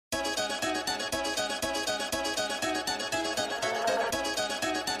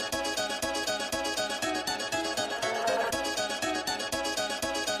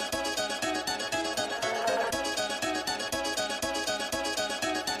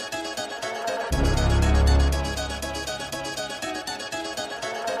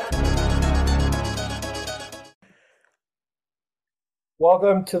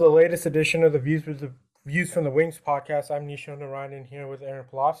Welcome to the latest edition of the Views from the Wings podcast. I'm Nishan Narayanan here with Aaron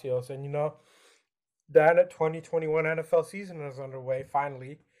Palacios, and the 2021 NFL season is underway.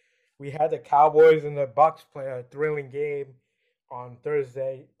 Finally, we had the Cowboys and the Bucks play a thrilling game on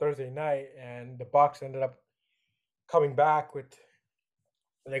Thursday night, and the Bucks ended up coming back with.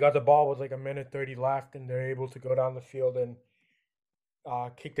 They got the ball with like a minute 30 left, and they're able to go down the field and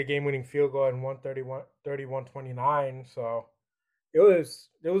kick the game-winning field goal in 131-29. So it was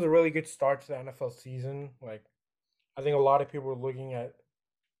a really good start to the NFL season. Like I think a lot of people were looking at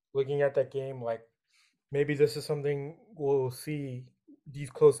that game like maybe this is something we'll see these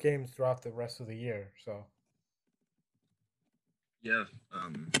close games throughout the rest of the year. So Yeah,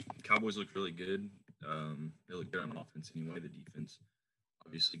 Cowboys look really good. They look good on offense anyway. The defense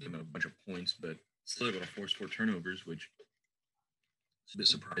obviously gave them a bunch of points, but still able to force four turnovers, which is a bit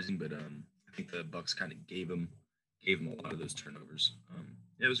surprising. But I think the Bucks kind of gave them a lot of those turnovers.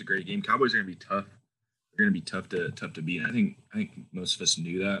 Yeah, it was a great game. Cowboys are going to be tough. They're going to be tough to beat. And I think most of us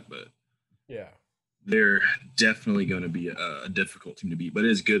knew that, but yeah, they're definitely going to be a difficult team to beat. But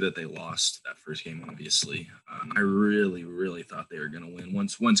it's good that they lost that first game. Obviously, I really thought they were going to win.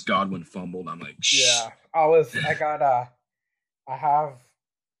 Once Godwin fumbled, I'm like, shh. yeah. I have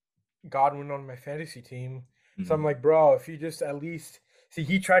Godwin on my fantasy team, so I'm Mm-hmm. like, bro, if you just at least see,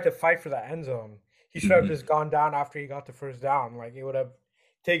 he tried to fight for the end zone. He should have Mm-hmm. just gone down after he got the first down. Like it would have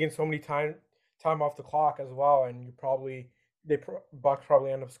taken so many time off the clock as well, and Bucks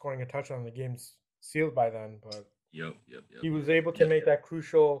probably end up scoring a touchdown. The game's sealed by then, but Yep. he was able to Yeah. make that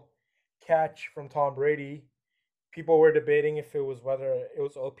crucial catch from Tom Brady. People were debating if it was whether it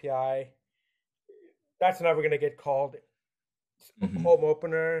was OPI. That's never gonna get called. Mm-hmm. Home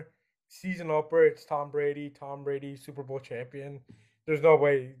opener, season opener. It's Tom Brady. Tom Brady, Super Bowl champion. There's no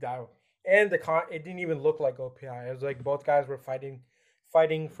way that. And it didn't even look like OPI. It was like both guys were fighting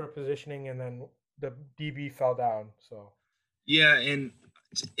for positioning, and then the DB fell down. So Yeah, and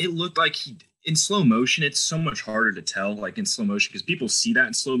it looked like he in slow motion. It's so much harder to tell, like in slow motion, because people see that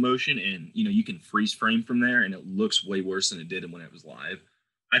in slow motion, and you can freeze frame from there, and it looks way worse than it did when it was live.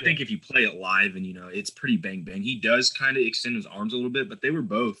 I yeah, think if you play it live, and it's pretty bang bang. He does kind of extend his arms a little bit, but they were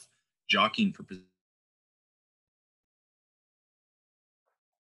both jockeying for position.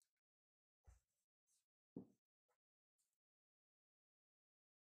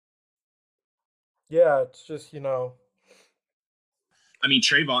 yeah. It's just I mean,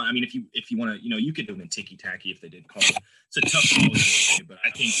 Trayvon. I mean, if you want to, you could do them in ticky tacky if they did call it. It's a tough call either way, but I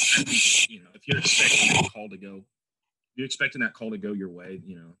think if you're expecting that call to go, if you're expecting that call to go your way,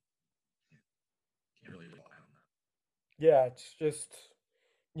 can't really rely on that. yeah. It's just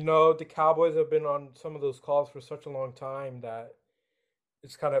the Cowboys have been on some of those calls for such a long time that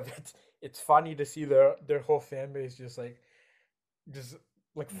it's kind of it's funny to see their whole fan base just like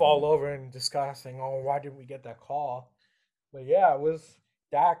fall Mm-hmm. over and discussing, oh, why didn't we get that call? But yeah, it was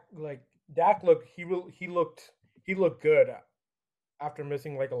Dak. Like Dak looked he looked good after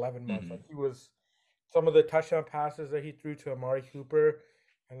missing like 11 months. Mm-hmm. Like he was some of the touchdown passes that he threw to Amari Cooper,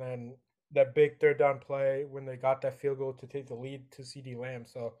 and then that big third down play when they got that field goal to take the lead to CD Lamb.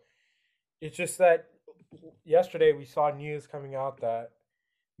 So it's just that yesterday we saw news coming out that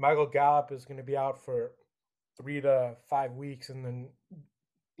Michael Gallup is going to be out for 3 to 5 weeks, and then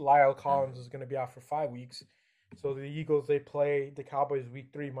Lyle Collins is going to be out for 5 weeks. So the Eagles they play the Cowboys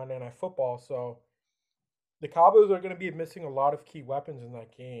week 3 Monday Night Football. So the Cowboys are going to be missing a lot of key weapons in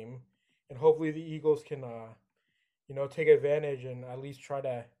that game, and hopefully the Eagles can take advantage and at least try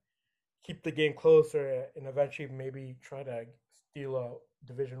to keep the game closer and eventually maybe try to steal a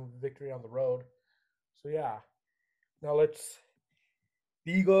division victory on the road. So yeah, now let's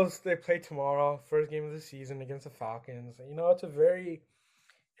the Eagles they play tomorrow, first game of the season against the Falcons. It's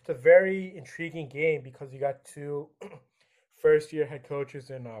a very intriguing game because you got two first year head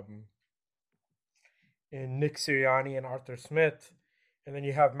coaches in Nick Sirianni and Arthur Smith, and then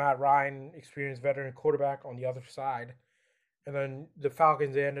you have Matt Ryan, experienced veteran quarterback, on the other side. And then the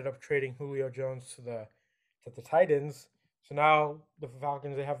Falcons they ended up trading Julio Jones to the Titans. So now the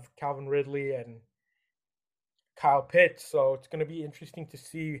Falcons they have Calvin Ridley and Kyle Pitts. So it's going to be interesting to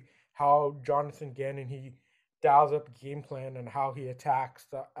see how Jonathan Gannon he dials up a game plan and how he attacks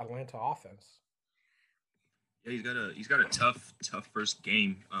the Atlanta offense. Yeah, he's got a tough first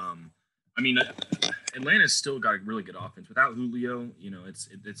game. I mean, Atlanta's still got a really good offense without Julio.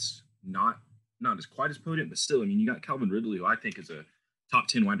 It's not as quite as potent, but still, I mean, you got Calvin Ridley, who I think is a top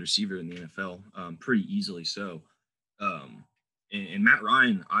 10 wide receiver in the NFL, pretty easily so. Um, and Matt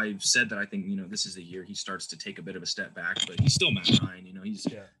Ryan, I've said that I think this is the year he starts to take a bit of a step back, but he's still Matt Ryan. He's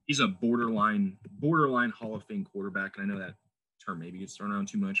Yeah. he's a borderline Hall of Fame quarterback, and I know that term maybe gets thrown around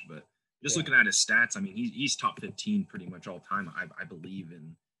too much, but just Yeah. looking at his stats, I mean, he's top 15 pretty much all time, I believe,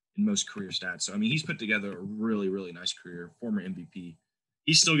 in most career stats. So I mean, he's put together a really really nice career. Former MVP.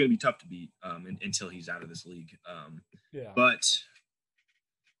 He's still going to be tough to beat until he's out of this league. Yeah. But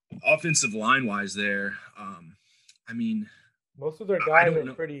offensive line wise, there, I mean, Most of their I guys don't are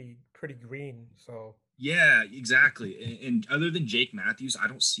know. pretty green. So Yeah, exactly. And other than Jake Matthews, I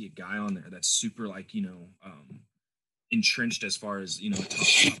don't see a guy on there that's super like entrenched as far as a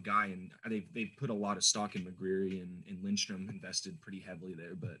top guy. And they've put a lot of stock in McGreary and Lindstrom invested pretty heavily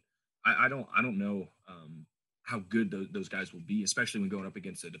there. But I don't know how good those guys will be, especially when going up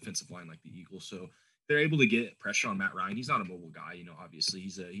against a defensive line like the Eagles. So they're able to get pressure on Matt Ryan. He's not a mobile guy, obviously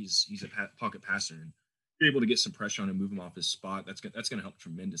he's a pocket passer, and you're able to get some pressure on him, move him off his spot. That's gonna help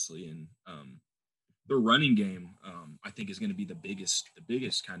tremendously. And the running game, I think, is going to be the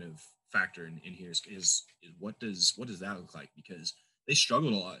biggest kind of factor in here is what does that look like, because they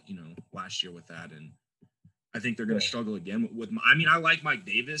struggled a lot, last year with that, and I think they're going to yeah. struggle again with. I mean, I like Mike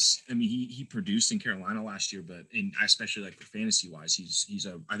Davis. I mean, he produced in Carolina last year, but especially like for fantasy wise,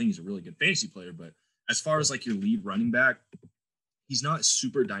 I think he's a really good fantasy player. But as far Yeah. as like your lead running back, he's not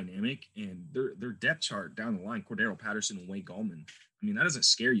super dynamic, and their depth chart down the line, Cordero Patterson and Wade Gallman. I mean, that doesn't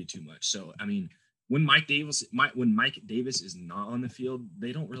scare you too much. So I mean, when Mike Davis is not on the field,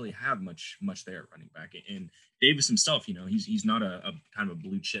 they don't really have much there at running back. And Davis himself, he's not a kind of a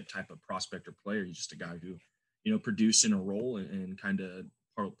blue chip type of prospect or player. He's just a guy who, produced in a role and kind of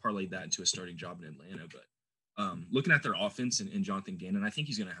parlayed that into a starting job in Atlanta. But looking at their offense and Jonathan Gannon, I think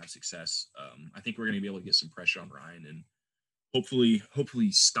he's going to have success. I think we're going to be able to get some pressure on Ryan and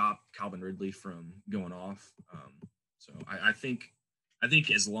hopefully stop Calvin Ridley from going off. So I think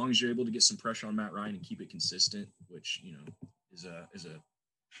as long as you're able to get some pressure on Matt Ryan and keep it consistent, which is a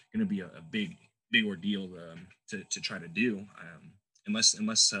going to be a big ordeal to try to do. Unless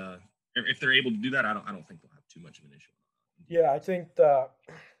if they're able to do that, I don't think they'll have too much of an issue. Yeah, I think the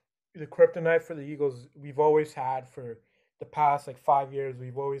kryptonite for the Eagles we've always had for the past like 5 years.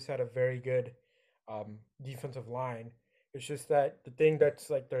 We've always had a very good defensive line. It's just that the thing that's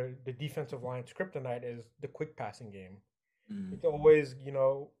like the defensive line's kryptonite is the quick passing game. Mm. It's always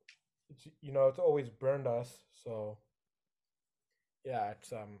it's always burned us. So yeah,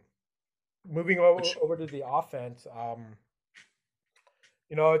 it's moving Which over to the offense.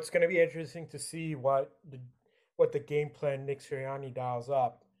 It's going to be interesting to see what the game plan Nick Sirianni dials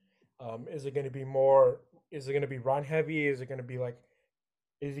up. Is it going to be more? Is it going to be run heavy? Is it going to be like?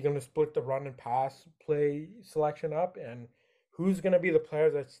 Is he going to split the run and pass play selection up? And who's going to be the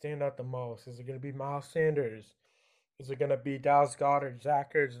players that stand out the most? Is it going to be Miles Sanders? Is it going to be Dallas Goddard,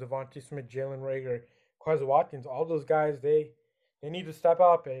 Zach Ertz, Devontae Smith, Jalen Rager, Quez Watkins? All those guys, they need to step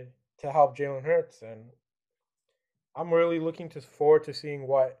up to help Jalen Hurts. And I'm really looking forward to seeing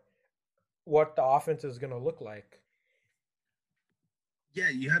what the offense is going to look like. Yeah,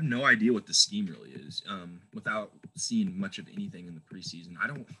 you have no idea what the scheme really is without seeing much of anything in the preseason. I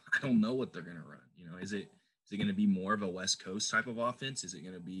don't know what they're going to run. Is it going to be more of a West Coast type of offense? Is it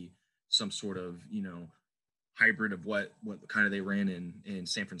going to be some sort of hybrid of what kind of they ran in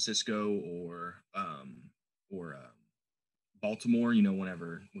San Francisco or Baltimore?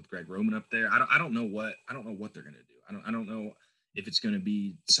 Whenever with Greg Roman up there, I don't know what they're going to do. I don't know if it's going to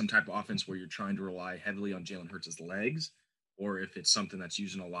be some type of offense where you're trying to rely heavily on Jalen Hurts' legs, or if it's something that's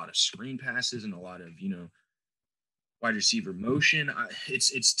using a lot of screen passes and a lot of wide receiver motion.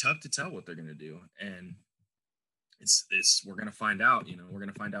 It's tough to tell what they're going to do, and it's we're going to find out. We're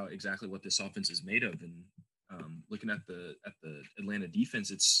going to find out exactly what this offense is made of. And looking at the Atlanta defense,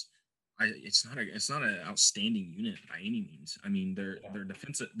 it's not an outstanding unit by any means. I mean, their Yeah, their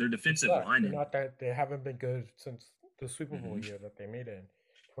defensive their it's defensive not. line They're and not that they haven't been good since the Super Bowl mhm, year that they made it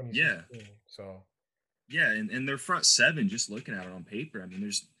in yeah. 2016. So Yeah, and their front seven, just looking at it on paper, I mean,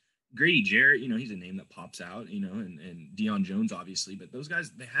 there's Grady Jarrett, he's a name that pops out, and Deion Jones, obviously, but those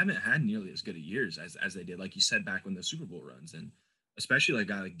guys, they haven't had nearly as good of years as they did, like you said, back when the Super Bowl runs, and especially like a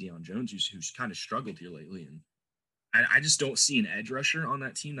guy like Deion Jones, who's kind of struggled here lately, and I just don't see an edge rusher on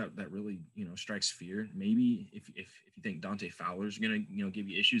that team that really strikes fear. Maybe if you think Dante Fowler's gonna give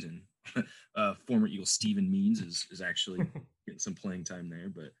you issues, and former Eagle Steven Means is actually getting some playing time there,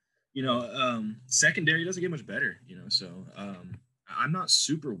 but yeah, secondary doesn't get much better. So I'm not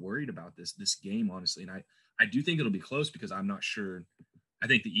super worried about this game, honestly, and I do think it'll be close because I'm not sure. I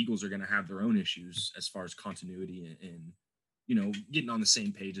think the Eagles are going to have their own issues as far as continuity and getting on the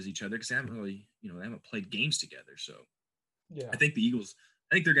same page as each other because they haven't really, they haven't played games together. So I yeah, think the Eagles,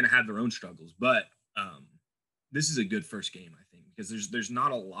 I think they're going to have their own struggles, but this is a good first game, I think, because there's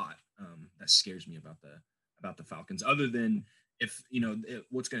not a lot that scares me about the Falcons, other than if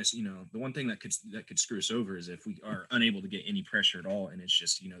what's going to the one thing that could screw us over is if we are unable to get any pressure at all, and it's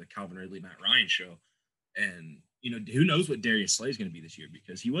just the Calvin Ridley Matt Ryan show, and who knows what Darius Slay is going to be this year,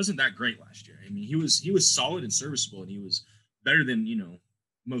 because he wasn't that great last year. I mean, he was solid and serviceable, and he was better than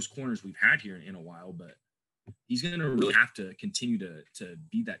most corners we've had here in a while, but he's going to really have to continue to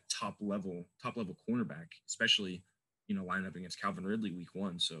be that top level cornerback, especially lining up against Calvin Ridley week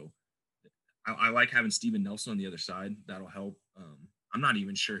 1. So I like having Steven Nelson on the other side. That'll help. I'm not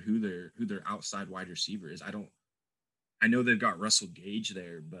even sure who their outside wide receiver is. I know they've got Russell Gage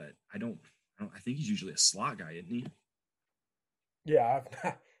there, but I think he's usually a slot guy, isn't he? Yeah,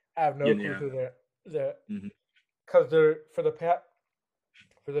 I have no clue Yeah. who they're Mm-hmm. because they're for the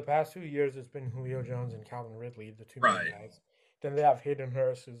past 2 years it's been Julio Jones and Calvin Ridley, the two main Right. guys. Then they have Hayden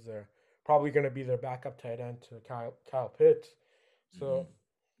Hurst, who's probably going to be their backup tight end to Kyle Pitts. Mm-hmm. So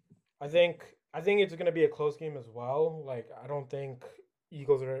I think it's going to be a close game as well. Like I don't think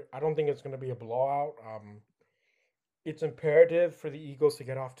it's going to be a blowout. It's imperative for the Eagles to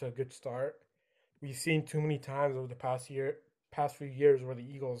get off to a good start. We've seen too many times over the past few years where the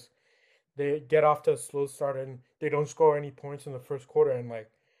Eagles they get off to a slow start and they don't score any points in the first quarter, and like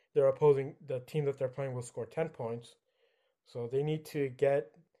the team that they're playing will score 10 points. So they need to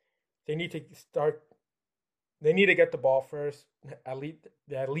start they need to get the ball first. At least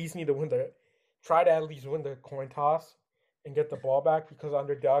they at least need to try to at least win the coin toss and get the ball back, because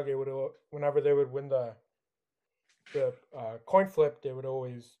underdog it would whenever they would win the coin flip, they would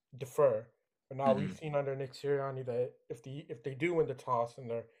always defer. But now Mm-hmm. we've seen under Nick Sirianni that if they do win the toss, and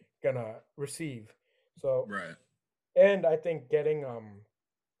they're gonna receive. So, Right. and I think getting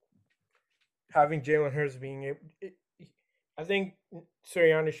having Jalen Hurts being able, I think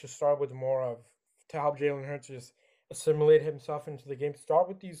Sirianni should start with more of to help Jalen Hurts just assimilate himself into the game. Start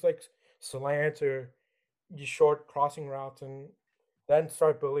with these like slants or these short crossing routes, and then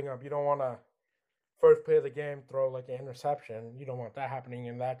start building up. You don't want to first play of the game throw like an interception. You don't want that happening,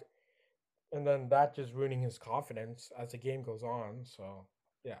 and then that just ruining his confidence as the game goes on. So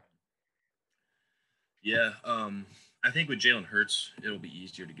yeah, Yeah, I think with Jalen Hurts, it'll be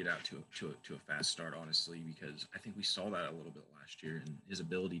easier to get out to a fast start, honestly, because I think we saw that a little bit last year, and his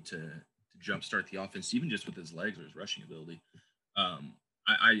ability to jumpstart the offense, even just with his legs or his rushing ability.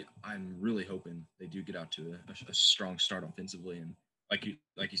 I'm really hoping they do get out to a strong start offensively, and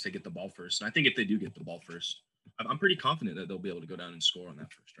like you said, get the ball first. And I think if they do get the ball first, I'm pretty confident that they'll be able to go down and score on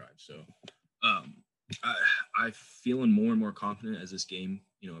that first drive. So um, I, I'm feeling more and more confident as this game,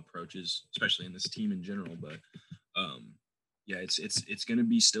 approaches, especially in this team in general. But yeah, it's going to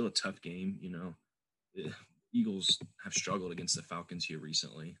be still a tough game. The Eagles have struggled against the Falcons here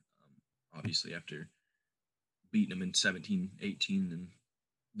recently. Obviously, after beating them in 17-18 and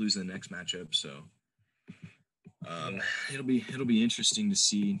losing the next matchup. So yeah, it'll be interesting to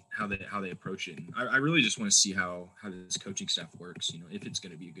see how they approach it. And I really just want to see how this coaching staff works. If it's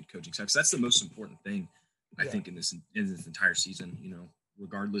going to be a good coaching staff, 'cause that's the most important thing I yeah, think in this entire season.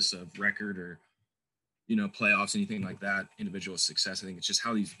 Regardless of record or playoffs, anything like that, individual success. I think it's just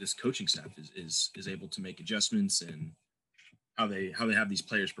how this coaching staff is able to make adjustments, and how they have these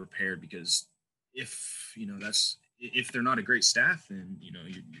players prepared. Because if they're not a great staff, then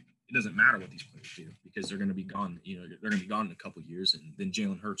it doesn't matter what these players do, because they're going to be gone. They're going to be gone in a couple of years, and then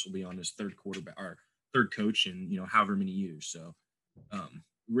Jalen Hurts will be on his third quarterback or third coach in however many years. So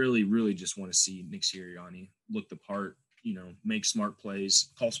really, really just want to see Nick Sirianni look the part. Make smart plays,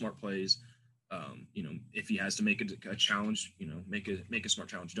 call smart plays. If he has to make a challenge, make a smart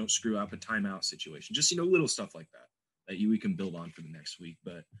challenge. Don't screw up a timeout situation. Just little stuff like that we can build on for the next week.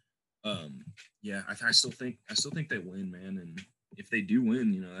 But yeah, I still think they win, man. And if they do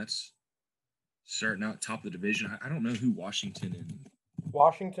win, that's starting out top of the division. I don't know who Washington and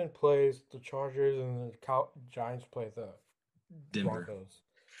Washington plays the Chargers, and the Giants play the Denver. Broncos.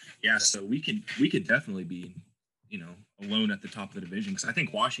 Yeah, so we could definitely be, alone at the top of the division, because I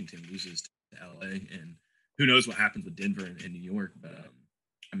think Washington loses to LA, and who knows what happens with Denver and New York. But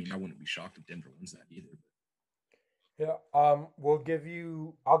I mean, I wouldn't be shocked if Denver wins that either. Yeah. I'll give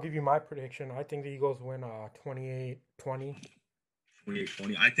you my prediction. I think the Eagles win 28-20.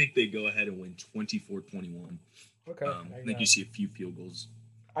 28-20. I think they go ahead and win 24-21. Okay. I think you see a few field goals.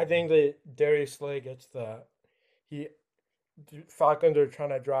 I think that Darius Slay gets he Falcons are trying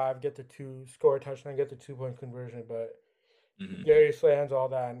to drive, get the score a touchdown, get the 2 point conversion, but Mm-hmm. Darius Slay has all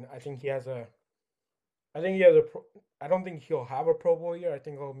that, and I think he has a I don't think he'll have a Pro Bowl year. I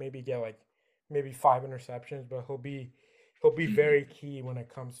think he'll maybe get like maybe 5 interceptions, but he'll be Mm-hmm. very key when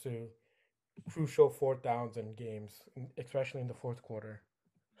it comes to crucial fourth downs in games, especially in the fourth quarter.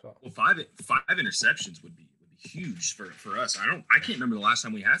 So Well, five interceptions would be huge for us. I can't remember the last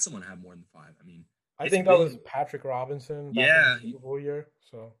time we had someone have more than five. I mean, I it's think that was been Patrick Robinson back in the yeah. Super Bowl year.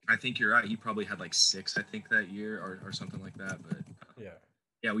 So I think you're right. He probably had like six, I think, that year or something like that. But yeah,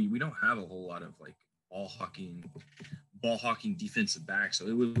 yeah, we don't have a whole lot of like ball hawking ball hawking defensive back. So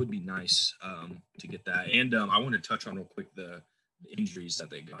it would be nice to get that. And I want to touch on real quick the injuries that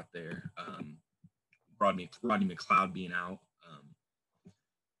they got there. Rodney McLeod being out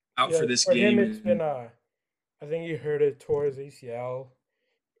yeah. for this For him, game. it's been And, I think he hurt it towards ACL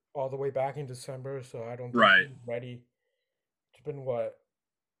all the way back in December. So I don't think right. he's ready. It's been what,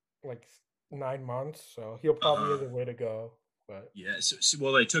 like 9 months. So he'll Uh probably huh. have a way to go. But Yeah.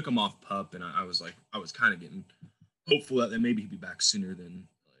 Well, they took him off pup, and I was kind of getting hopeful that maybe he'd be back sooner than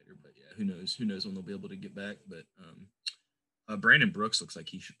later. But yeah, who knows? Who knows when they'll be able to get back? But Brandon Brooks looks like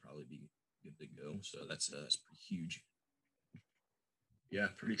he should probably be good to go. So that's pretty huge. Yeah,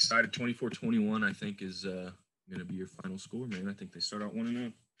 pretty excited. 24-21, I think, is going to be your final score, man. I think they start out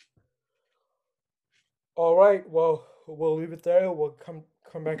 1-0. all right, well, we'll leave it there. We'll come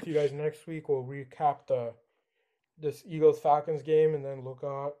back to you guys next week. We'll recap the this Eagles Falcons game and then look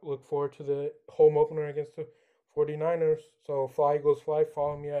forward to the home opener against the 49ers. So fly Eagles fly.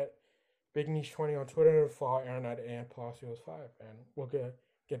 Follow me at Big Niche 20 on Twitter and follow Aaron at AntPalacios5. And we'll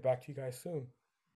get back to you guys soon.